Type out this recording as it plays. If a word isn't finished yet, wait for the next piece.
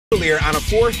earlier on a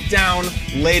 4th down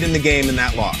late in the game in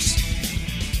that loss.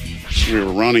 We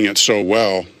were running it so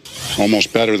well,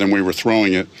 almost better than we were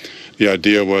throwing it. The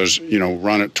idea was,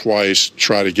 run it twice,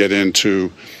 try to get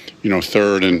into,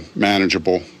 3rd and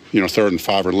manageable, 3rd and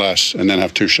 5 or less, and then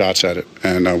have 2 shots at it.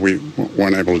 And we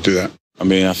weren't able to do that. I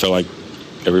mean, I felt like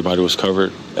everybody was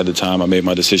covered at the time. I made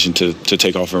my decision to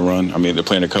take off and run. I mean, they're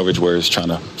playing a coverage where it's trying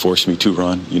to force me to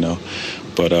run,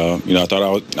 But, I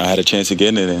thought I had a chance of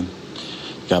getting it, and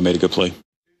I made a good play.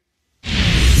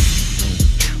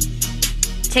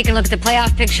 Taking a look at the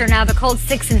playoff picture now. The Colts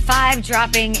 6-5,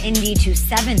 dropping Indy to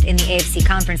 7th in the AFC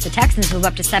Conference. The Texans move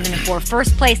up to 7-4,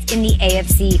 first place in the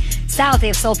AFC South. They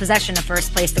have sole possession of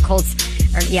first place. The Colts,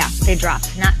 they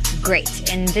dropped. Not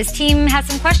great. And this team has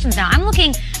some questions now.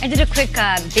 I did a quick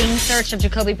Bing search of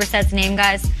Jacoby Brissett's name,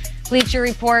 guys. Bleacher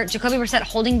Report, Jacoby Brissett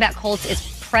holding back Colts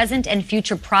is present and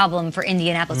future problem for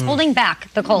Indianapolis. Holding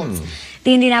back the Colts.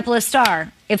 The Indianapolis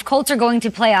Star. If Colts are going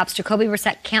to playoffs, Jacoby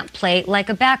Brissett can't play like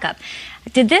a backup.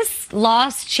 Did this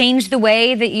loss change the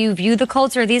way that you view the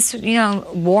Colts? Are these,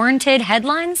 warranted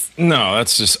headlines? No,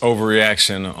 that's just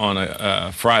overreaction on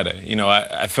a Friday.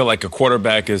 I feel like a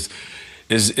quarterback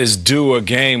is due a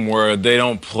game where they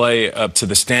don't play up to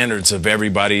the standards of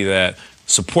everybody that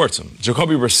supports him.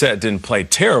 Jacoby Brissett didn't play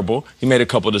terrible. He made a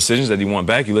couple of decisions that he won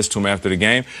back. You listened to him after the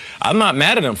game. I'm not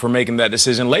mad at him for making that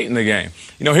decision late in the game.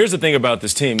 Here's the thing about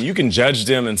this team. You can judge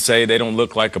them and say they don't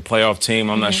look like a playoff team.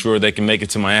 I'm not sure they can make it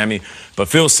to Miami. But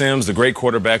Phil Simms, the great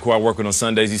quarterback who I work with on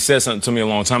Sundays, he said something to me a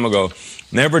long time ago.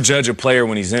 Never judge a player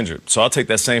when he's injured. So I'll take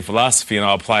that same philosophy and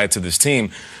I'll apply it to this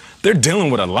team. They're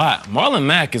dealing with a lot. Marlon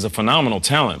Mack is a phenomenal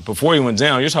talent. Before he went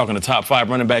down, you're talking a top 5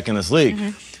 running back in this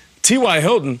league. T.Y.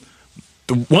 Hilton,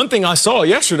 the one thing I saw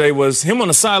yesterday was him on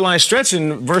the sideline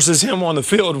stretching versus him on the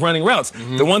field running routes.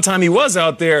 The one time he was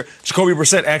out there, Jacoby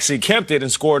Brissett actually kept it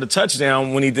and scored a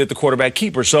touchdown when he did the quarterback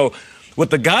keeper. So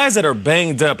with the guys that are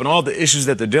banged up and all the issues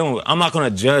that they're dealing with, I'm not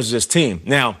going to judge this team.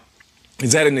 Now,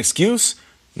 is that an excuse?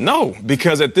 No,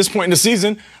 because at this point in the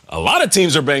season, a lot of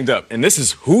teams are banged up, and this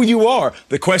is who you are.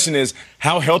 The question is,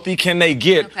 how healthy can they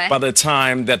get by the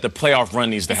time that the playoff run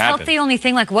needs to happen? Is health the only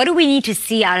thing? What do we need to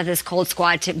see out of this Colts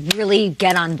squad to really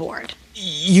get on board?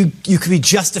 You could be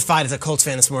justified as a Colts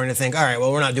fan this morning to think, all right,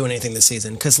 well, we're not doing anything this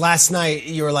season. Because last night,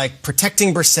 you were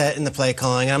protecting Brissett in the play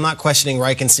calling, and I'm not questioning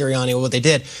Reich and Sirianni what they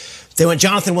did. They went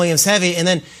Jonathan Williams heavy, and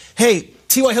then, hey,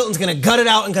 T.Y. Hilton's going to gut it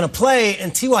out and going to play,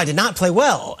 and T.Y. did not play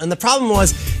well. And the problem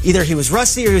was either he was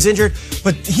rusty or he was injured,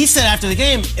 but he said after the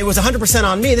game, it was 100%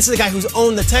 on me. This is a guy who's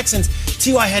owned the Texans.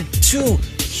 T.Y. had 2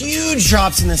 huge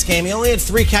drops in this game. He only had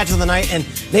 3 catches of the night, and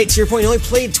Nate, to your point, he only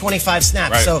played 25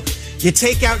 snaps. Right. So you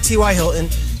take out T.Y. Hilton,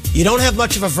 you don't have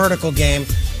much of a vertical game,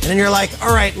 and then you're like,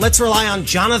 all right, let's rely on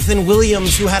Jonathan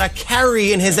Williams, who had a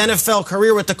carry in his NFL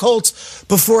career with the Colts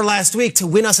before last week to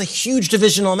win us a huge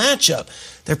divisional matchup.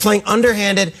 They're playing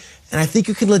underhanded, and I think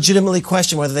you can legitimately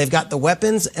question whether they've got the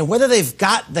weapons and whether they've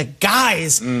got the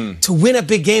guys to win a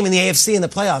big game in the AFC in the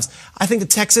playoffs. I think the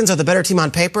Texans are the better team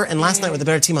on paper, and last night were the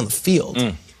better team on the field.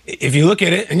 If you look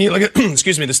at it, and you look at,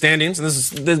 the standings, and this is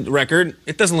the record,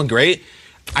 it doesn't look great.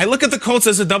 I look at the Colts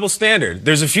as a double standard.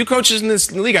 There's a few coaches in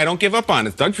this league I don't give up on.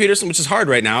 It's Doug Peterson, which is hard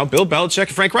right now, Bill Belichick,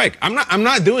 and Frank Reich. I'm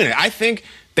not doing it. I think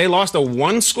they lost a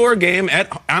 1-score game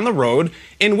on the road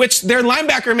in which their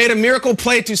linebacker made a miracle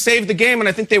play to save the game, and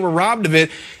I think they were robbed of it.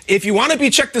 If you want to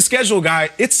be check the schedule guy,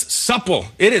 it's supple.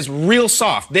 It is real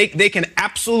soft. They can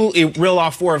absolutely reel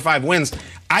off 4 or 5 wins.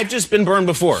 I've just been burned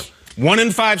before.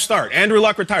 1-5 start. Andrew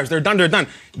Luck retires. They're done. They're done.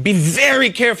 Be very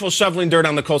careful shoveling dirt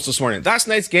on the Colts this morning. Last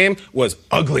night's game was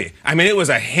ugly. I mean, it was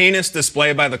a heinous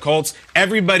display by the Colts.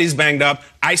 Everybody's banged up.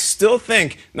 I still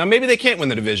think, now maybe they can't win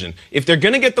the division. If they're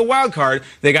going to get the wild card,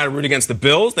 they got to root against the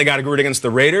Bills. They got to root against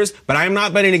the Raiders. But I am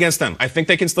not betting against them. I think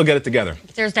they can still get it together.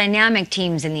 There's dynamic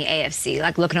teams in the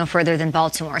AFC, look no further than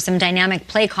Baltimore. Some dynamic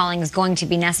play calling is going to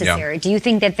be necessary. Do you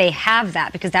think that they have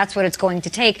that? Because that's what it's going to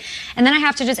take. And then I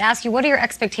have to just ask you, what are your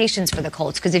expectations for the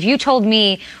Colts? Because if you told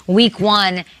me week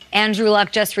 1, Andrew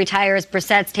Luck just retires,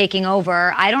 Brissett's taking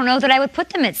over, I don't know that I would put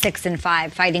them at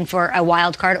 6-5, fighting for a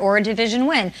wild card or a division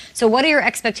win. So what are your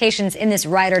expectations in this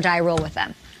ride or die role with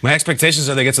them? My expectations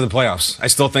are they get to the playoffs. I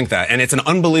still think that. And it's an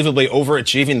unbelievably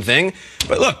overachieving thing.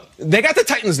 But look, they got the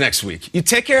Titans next week. You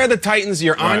take care of the Titans,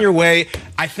 you're on your way.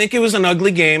 I think it was an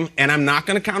ugly game, and I'm not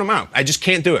going to count them out. I just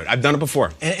can't do it. I've done it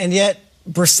before. And yet,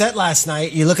 Brissett last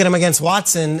night, you look at him against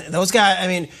Watson, those guys, I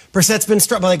mean, Brissett's been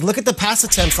struck, but like, look at the pass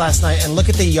attempts last night and look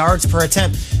at the yards per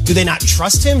attempt. Do they not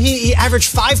trust him? He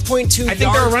averaged 5.2 yards per I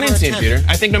think they're a running team, Peter.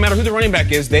 I think no matter who the running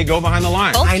back is, they go behind the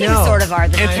line. Both teams sort of are.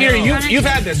 And Peter, you've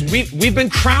had this. We've been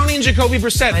crowning Jacoby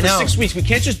Brissett for 6 weeks. We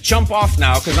can't just jump off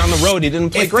now because on the road he didn't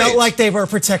play great. It felt like they were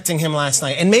protecting him last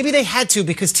night. And maybe they had to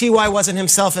because T.Y. wasn't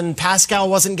himself and Pascal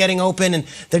wasn't getting open and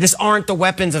there just aren't the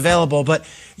weapons available. But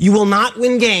you will not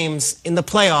win games in the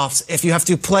playoffs if you have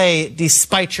to play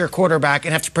despite your quarterback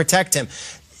and have to protect him.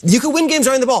 You can win games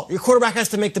running the ball. Your quarterback has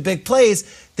to make the big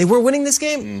plays. They were winning this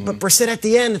game, but Brissett at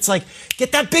the end, it's like,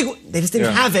 get that big... They just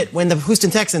didn't have it when the Houston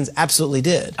Texans absolutely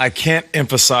did. I can't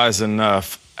emphasize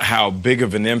enough how big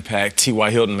of an impact T.Y.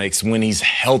 Hilton makes when he's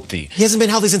healthy. He hasn't been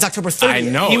healthy since October 30th. I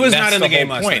know. He was not in the game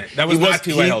last night. That was not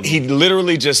T.Y. Hilton. He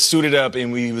literally just suited up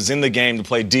and he was in the game to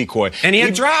play decoy. And he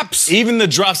had drops. Even the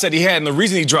drops that he had, and the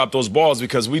reason he dropped those balls is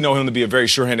because we know him to be a very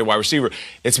sure-handed wide receiver.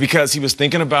 It's because he was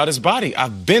thinking about his body.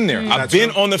 I've been there. I've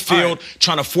been on the field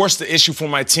trying to force the issue for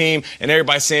my team, and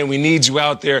everybody saying we need you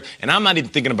out there. And I'm not even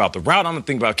thinking about the route. I'm not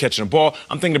thinking about catching a ball.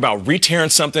 I'm thinking about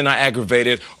re-tearing something I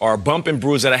aggravated or a bump and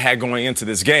bruise that I had going into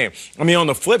this game. I mean, on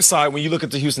the flip side, when you look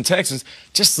at the Houston Texans,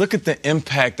 just look at the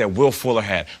impact that Will Fuller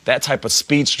had. That type of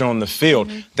speedster on the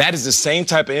field. That is the same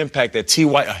type of impact that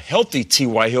a healthy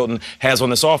T.Y. Hilton has on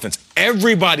this offense.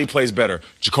 Everybody plays better.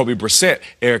 Jacoby Brissett,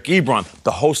 Eric Ebron,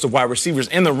 the host of wide receivers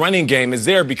in the running game is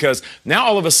there because now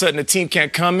all of a sudden the team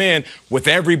can't come in with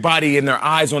everybody in their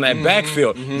eyes on that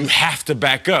backfield. You have to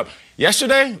back up.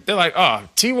 Yesterday, they're like,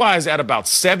 T.Y. is at about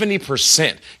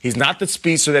 70%. He's not the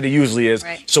speedster that he usually is,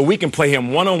 so we can play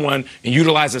him one-on-one and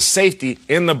utilize a safety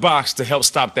in the box to help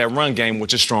stop that run game,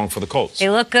 which is strong for the Colts. They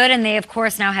look good, and they, of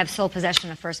course, now have sole possession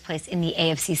of first place in the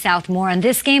AFC South. More on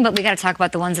this game, but we got to talk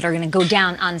about the ones that are going to go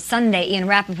down on Sunday. Ian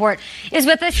Rappaport is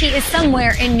with us. He is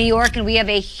somewhere in New York, and we have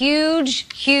a huge,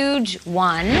 huge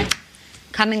one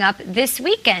coming up this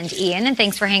weekend, Ian, and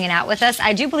thanks for hanging out with us.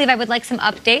 I do believe I would like some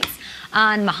updates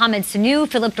on Mohamed Sanu,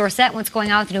 Philip Dorsett, what's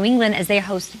going on with New England as they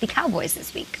host the Cowboys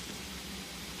this week.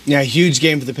 Yeah, huge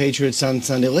game for the Patriots on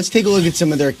Sunday. Let's take a look at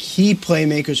some of their key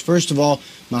playmakers. First of all,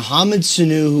 Mohamed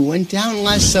Sanu, who went down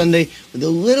last Sunday with a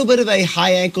little bit of a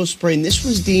high ankle sprain. This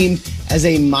was deemed as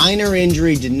a minor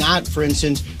injury, did not, for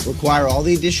instance, require all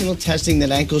the additional testing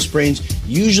that ankle sprains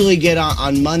usually get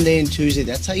on Monday and Tuesday.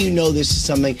 That's how you know this is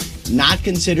something not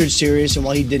considered serious. And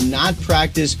while he did not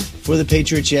practice for the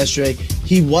Patriots yesterday,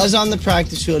 he was on the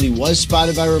practice field. He was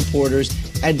spotted by reporters.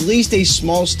 At least a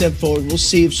small step forward. We'll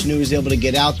see if Sanu is able to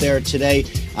get out there today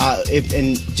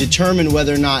and determine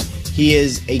whether or not he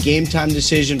is a game-time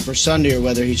decision for Sunday or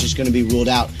whether he's just going to be ruled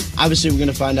out. Obviously, we're going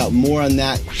to find out more on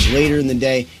that later in the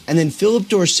day. And then Philip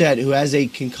Dorsett, who has a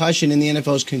concussion in the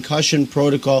NFL's concussion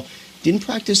protocol, didn't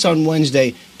practice on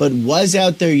Wednesday, but was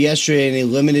out there yesterday in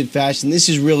a limited fashion. This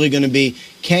is really going to be,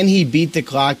 can he beat the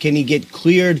clock? Can he get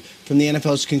cleared from the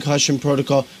NFL's concussion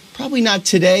protocol? Probably not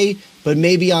today, but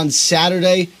maybe on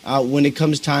Saturday when it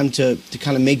comes time to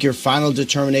kind of make your final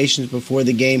determinations before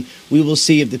the game. We will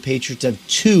see if the Patriots have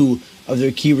two of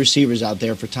their key receivers out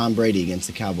there for Tom Brady against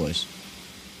the Cowboys.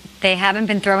 They haven't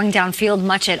been throwing downfield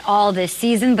much at all this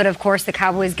season, but of course the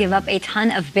Cowboys give up a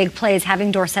ton of big plays.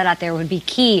 Having Dorsett out there would be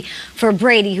key for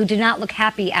Brady, who did not look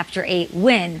happy after a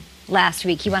win last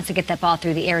week. He wants to get that ball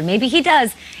through the air, and maybe he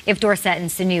does if Dorsett and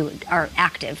Sanu are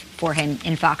active for him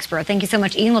in Foxborough. Thank you so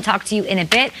much, Ian. We'll talk to you in a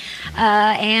bit,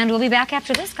 and we'll be back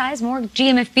after this, guys. More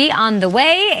GMFB on the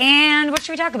way, and what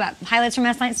should we talk about? Highlights from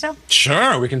last night still?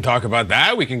 Sure, we can talk about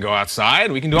that. We can go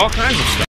outside. We can do all kinds of stuff.